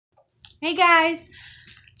Hey guys,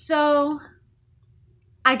 so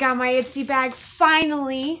I got my Ipsy bag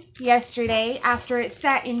finally yesterday after it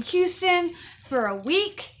sat in Houston for a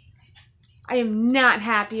week. I am not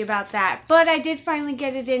happy about that, but I did finally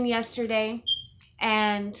get it in yesterday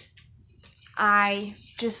and I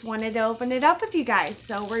just wanted to open it up with you guys.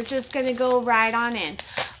 So we're just going to go right on in.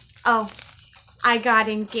 Oh, I got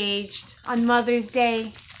engaged on Mother's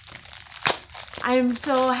Day. I am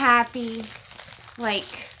so happy.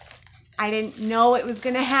 I didn't know it was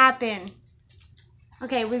going to happen.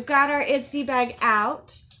 Okay, we've got our Ipsy bag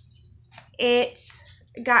out. It's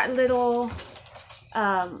got little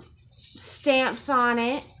stamps on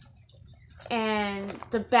it. And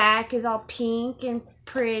the back is all pink and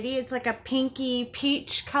pretty. It's like a pinky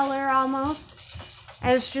peach color almost.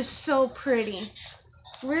 And it's just so pretty.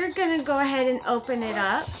 We're going to go ahead and open it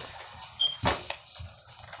up.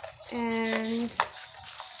 And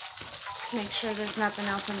make sure there's nothing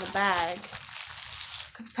else in the bag,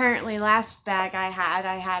 because apparently last bag I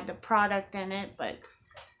had the product in it, but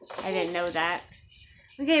I didn't know that.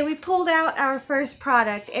 Okay, we pulled out our first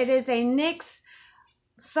product. It is a NYX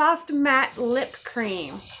Soft Matte Lip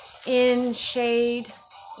Cream in shade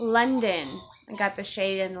London. I got the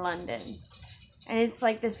shade in London, and it's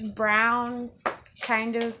like this brown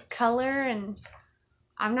kind of color, and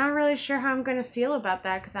I'm not really sure how I'm gonna feel about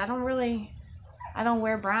that, because I don't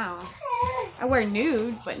wear brown. I wear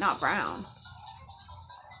nude, but not brown.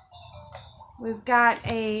 We've got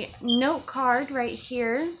a note card right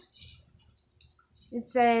here. It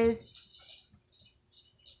says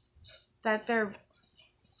that they're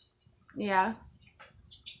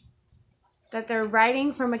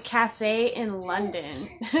writing from a cafe in London.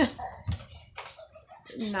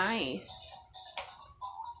 Nice.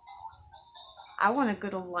 I want to go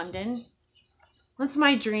to London. That's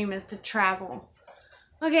my dream, is to travel.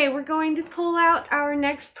 Okay, we're going to pull out our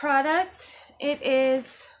next product. It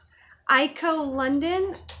is Ico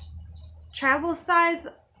London Travel Size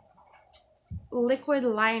Liquid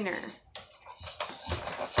Liner.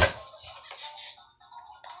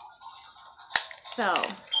 So,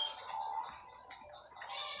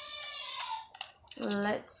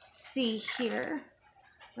 let's see here.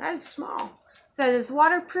 That is small. It says it's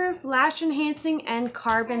waterproof, lash enhancing, and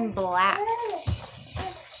carbon black.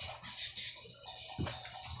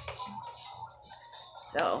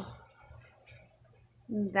 So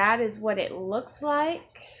that is what it looks like.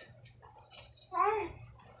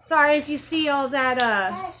 Sorry if you see all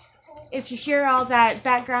that, if you hear all that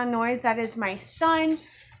background noise, that is my son.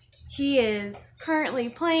 He is currently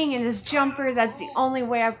playing in his jumper. That's the only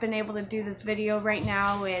way I've been able to do this video right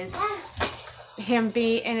now, is him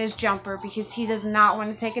be in his jumper, because he does not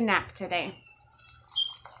want to take a nap today.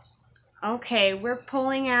 Okay, we're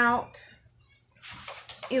pulling out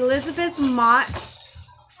Elizabeth Mott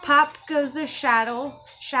Pop Goes the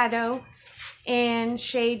Shadow in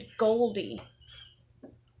shade Goldie.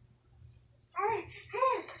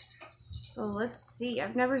 So let's see.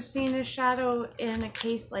 I've never seen a shadow in a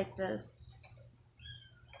case like this.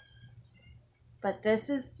 But this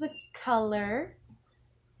is the color.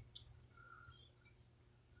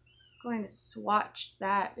 I'm going to swatch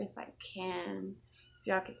that if I can. If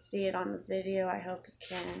y'all can see it on the video, I hope you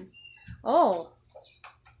can. Oh!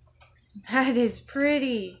 That is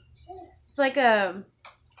pretty. It's like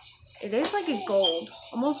it is like a gold,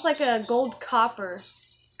 almost like a gold copper.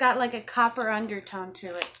 It's got like a copper undertone to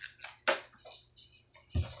it.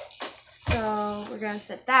 So we're going to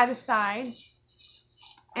set that aside.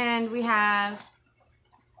 And we have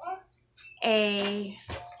a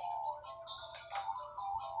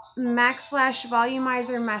Max Lash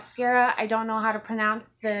Volumizer Mascara. I don't know how to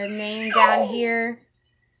pronounce the name down here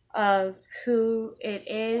of who it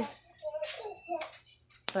is,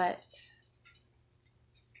 but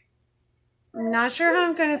I'm not sure how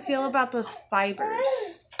I'm going to feel about those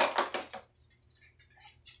fibers.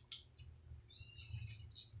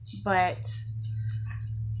 But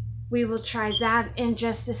we will try that in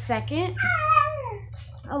just a second,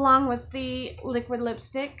 along with the liquid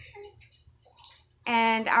lipstick.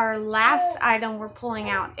 And our last item we're pulling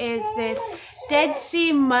out is this Dead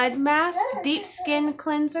Sea Mud Mask Deep Skin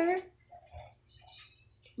Cleanser.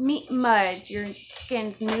 Meet mud, your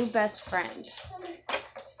skin's new best friend.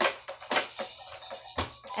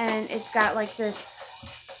 And it's got like this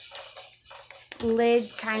lid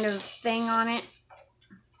kind of thing on it.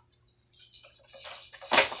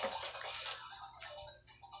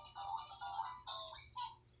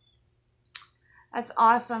 That's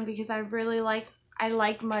awesome, because I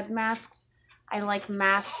like mud masks. I like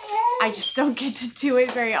masks. I just don't get to do it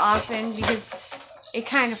very often because it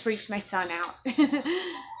kind of freaks my son out.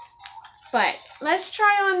 But let's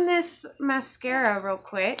try on this mascara real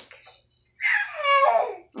quick.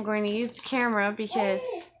 I'm going to use the camera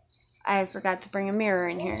because I forgot to bring a mirror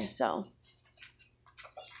in here, so.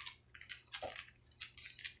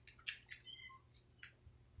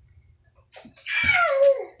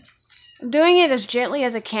 I'm doing it as gently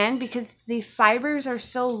as I can because the fibers are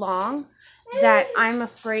so long that I'm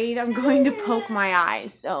afraid I'm going to poke my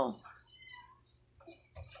eyes, so.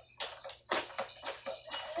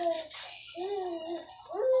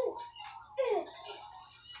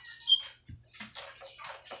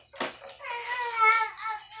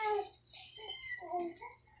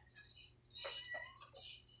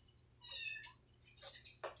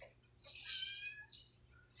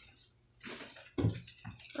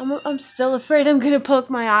 I'm still afraid I'm going to poke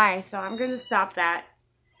my eye, so I'm going to stop that.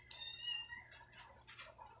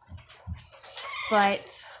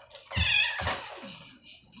 But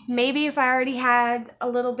maybe if I already had a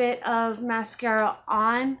little bit of mascara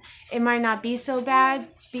on, it might not be so bad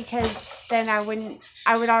because then I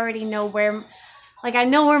would already know where, like I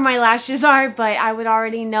know where my lashes are, but I would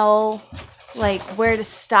already know like where to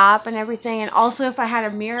stop and everything. And also if I had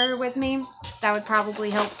a mirror with me, that would probably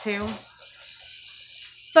help too.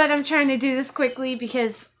 But I'm trying to do this quickly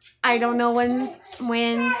because I don't know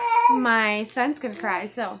when my son's gonna cry.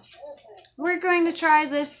 So we're going to try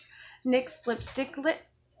this NYX lipstick,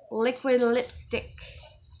 liquid lipstick,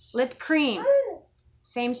 lip cream.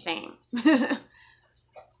 Same thing.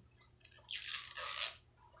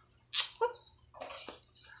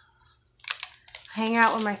 Hang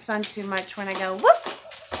out with my son too much when I go, whoop,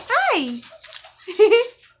 hi.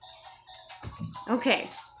 Okay.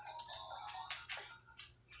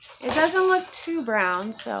 It doesn't look too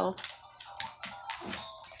brown, so.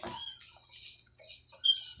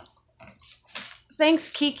 Thanks,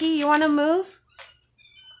 Kiki. You want to move?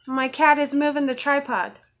 My cat is moving the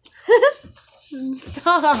tripod.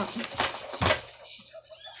 Stop.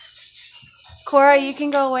 Cora, you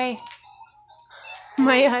can go away.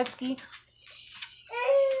 My husky.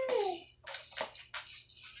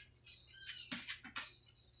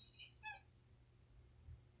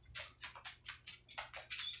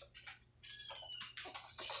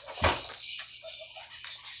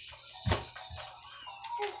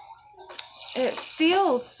 It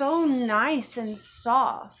feels so nice and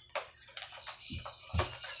soft.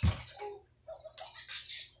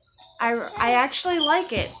 I actually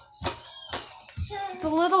like it. It's a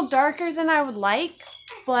little darker than I would like,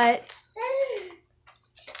 but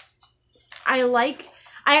I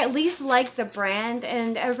at least like the brand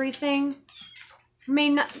and everything. I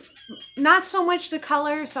mean, not so much the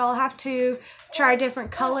color, so I'll have to try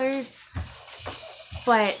different colors,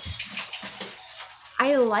 but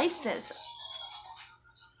I like this.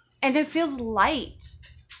 And it feels light.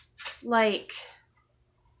 Like,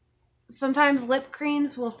 sometimes lip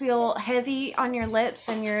creams will feel heavy on your lips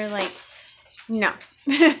and you're like, no.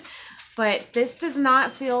 But this does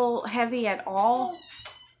not feel heavy at all.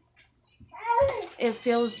 It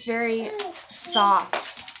feels very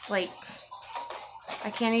soft. Like,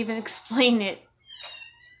 I can't even explain it.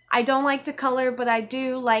 I don't like the color, but I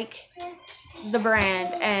do like the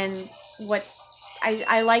brand and what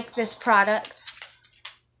I like this product.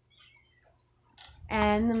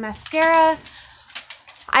 And the mascara,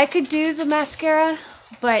 I could do the mascara,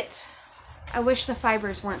 but I wish the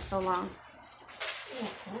fibers weren't so long.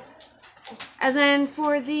 And then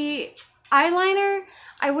for the eyeliner,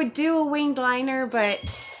 I would do a winged liner, but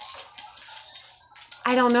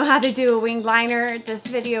I don't know how to do a winged liner. This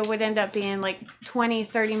video would end up being like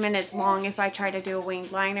 20-30 minutes long if I try to do a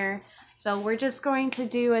winged liner. So we're just going to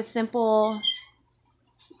do a simple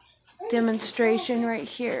demonstration right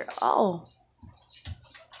here. Oh.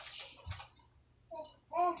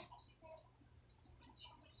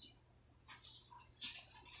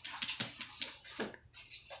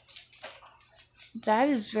 That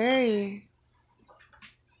is very...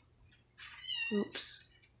 Oops.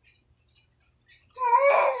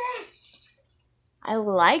 I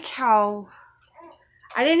like how...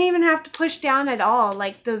 I didn't even have to push down at all.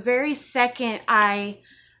 Like, the very second I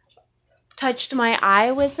touched my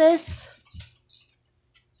eye with this,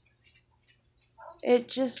 it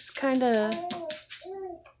just kind of...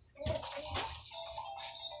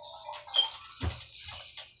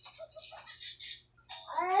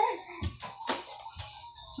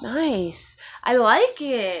 Nice. I like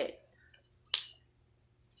it.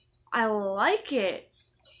 I like it.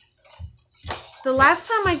 The last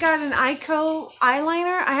time I got an Ico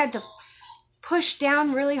eyeliner, I had to push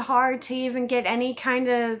down really hard to even get any kind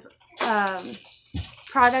of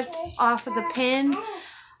product off of the pen.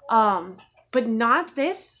 But not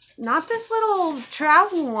this. Not this little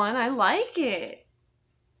travel one. I like it.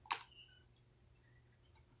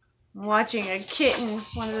 I'm watching a kitten,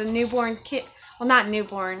 one of the newborn well, not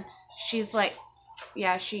newborn. She's like,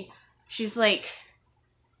 yeah, she's like,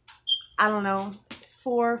 I don't know,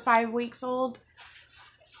 4 or 5 weeks old.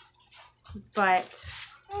 But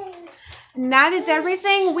and that is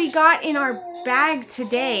everything we got in our bag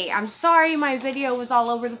today. I'm sorry my video was all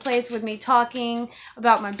over the place with me talking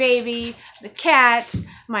about my baby, the cats,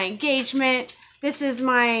 my engagement. This is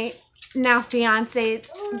my now fiance's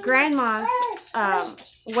grandma's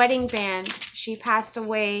wedding band. She passed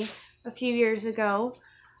away a few years ago.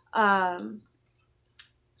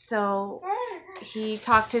 So he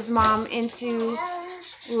talked his mom into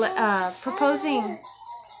proposing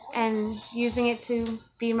and using it to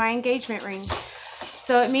be my engagement ring.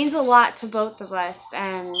 So it means a lot to both of us,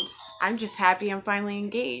 and I'm just happy I'm finally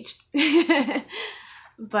engaged.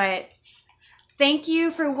 But thank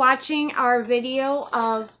you for watching our video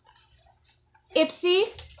of Ipsy.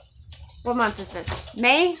 What month is this?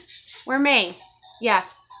 May? We're May. Yeah.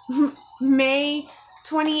 May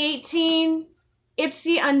 2018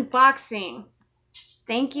 Ipsy unboxing.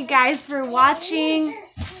 Thank you guys for watching.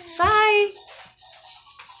 Bye.